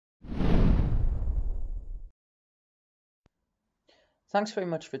Thanks very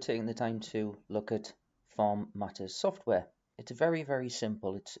much for taking the time to look at Farm Matters software. It's very, very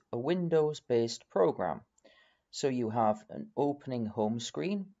simple. It's a Windows-based program. So you have an opening home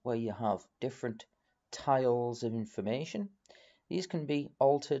screen where you have different tiles of information. These can be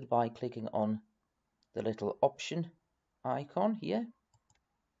altered by clicking on the little option icon here.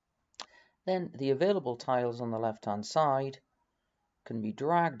 Then the available tiles on the left-hand side can be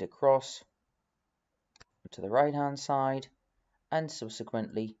dragged across to the right-hand side, and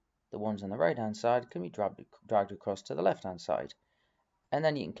subsequently the ones on the right hand side can be dragged across to the left hand side, and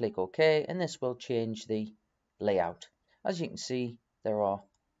then you can click OK, and this will change the layout. As you can see, there are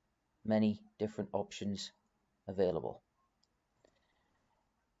many different options available.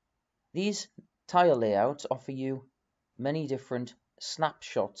 These tile layouts offer you many different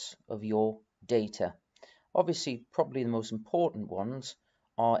snapshots of your data. Obviously, probably the most important ones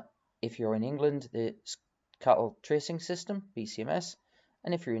are, if you're in England, the cattle tracing system, BCMS,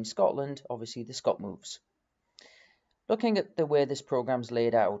 and if you're in Scotland, obviously the ScotMoves. Looking at the way this program's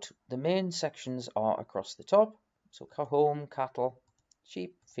laid out, the main sections are across the top, so home, cattle,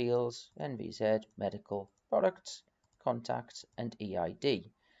 sheep, fields, NVZ, medical, products, contacts, and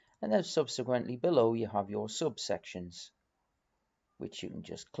EID. And then subsequently below you have your subsections, which you can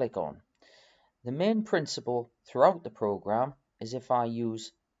just click on. The main principle throughout the program is, if I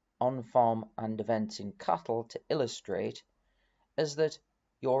use on-farm and events in cattle to illustrate, is that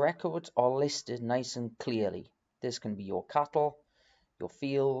your records are listed nice and clearly. This can be your cattle, your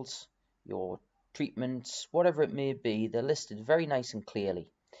fields, your treatments, whatever it may be, they're listed very nice and clearly.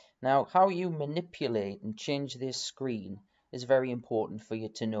 Now, how you manipulate and change this screen is very important for you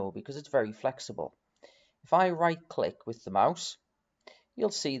to know, because it's very flexible. If I right click with the mouse, you'll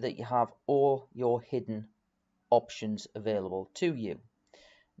see that you have all your hidden options available to you.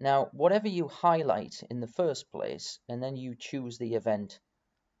 Now, whatever you highlight in the first place and then you choose the event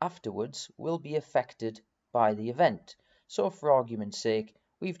afterwards will be affected by the event. So for argument's sake,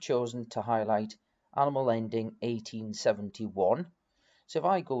 we've chosen to highlight animal ending 1871. So if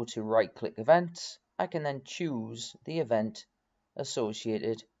I go to right click events, I can then choose the event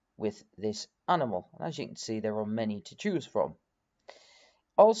associated with this animal. And as you can see, there are many to choose from.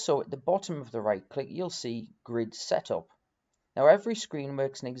 Also, at the bottom of the right click, you'll see grid setup. Now, every screen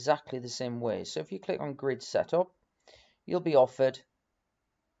works in exactly the same way. So if you click on grid setup, you'll be offered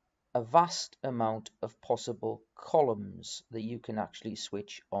a vast amount of possible columns that you can actually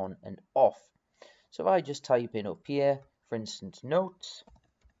switch on and off. So if I just type in up here, for instance, notes,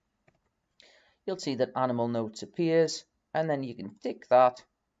 you'll see that animal notes appears, and then you can tick that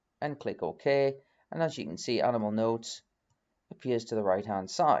and click OK. And as you can see, animal notes appears to the right hand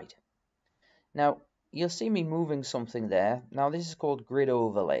side. Now, you'll see me moving something there. Now, this is called grid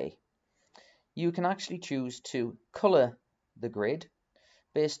overlay. You can actually choose to color the grid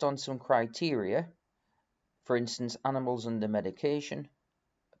based on some criteria. For instance, animals under medication,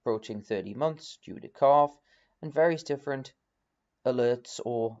 approaching 30 months, due to calf, and various different alerts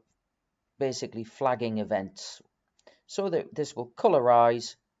or basically flagging events, so that this will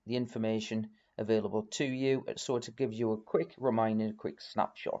colorize the information available to you, so to give you a quick reminder, a quick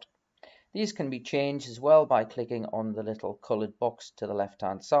snapshot. These can be changed as well by clicking on the little colored box to the left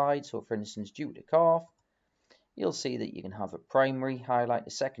hand side. So for instance, due to calf, you'll see that you can have a primary highlight, a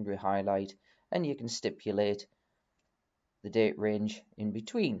secondary highlight, and you can stipulate the date range in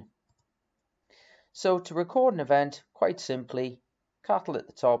between. So to record an event, quite simply, cattle at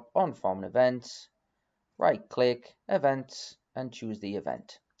the top, on farm events, right click, events, and choose the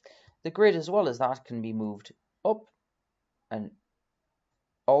event. The grid as well as that can be moved up and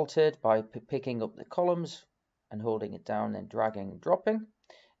altered by picking up the columns and holding it down and dragging and dropping.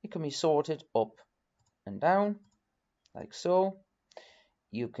 It can be sorted up and down like so.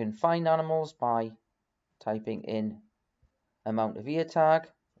 You can find animals by typing in amount of ear tag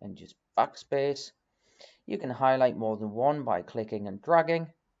and just backspace. You can highlight more than one by clicking and dragging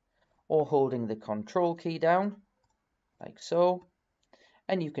or holding the control key down like so.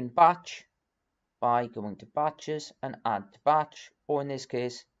 And you can batch by going to batches and add to batch, or in this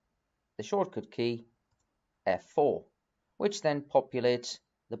case the shortcut key F4, which then populates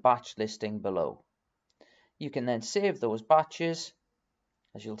the batch listing below. You can then save those batches,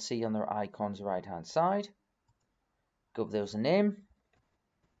 as you'll see on their icons right hand side. Give those a name.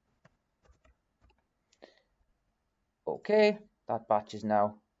 Okay, that batch is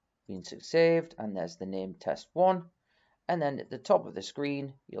now been saved, and there's the name test1. And then at the top of the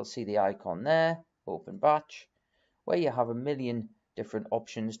screen, you'll see the icon there, open batch, where you have a million different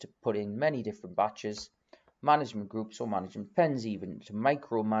options to put in many different batches, management groups or management pens even, to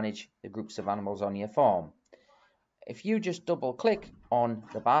micromanage the groups of animals on your farm. If you just double click on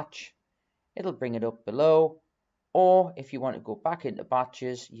the batch, it'll bring it up below, or if you want to go back into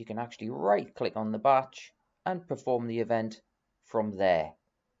batches, you can actually right click on the batch and perform the event from there.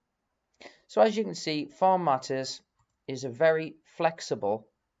 So as you can see, Farm Matters is a very flexible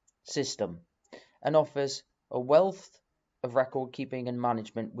system and offers a wealth of record keeping and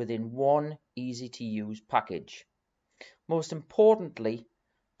management within one easy to use package. Most importantly,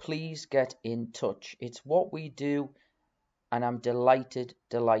 please get in touch. It's what we do, and I'm delighted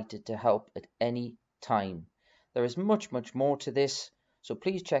to help at any time. There is much more to this, so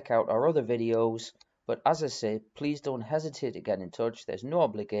please check out our other videos. But as I say, please don't hesitate to get in touch. There's no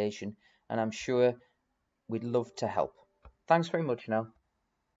obligation, and I'm sure we'd love to help. Thanks very much now.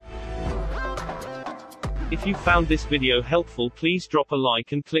 If you found this video helpful, please drop a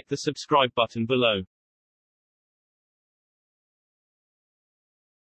like and click the subscribe button below.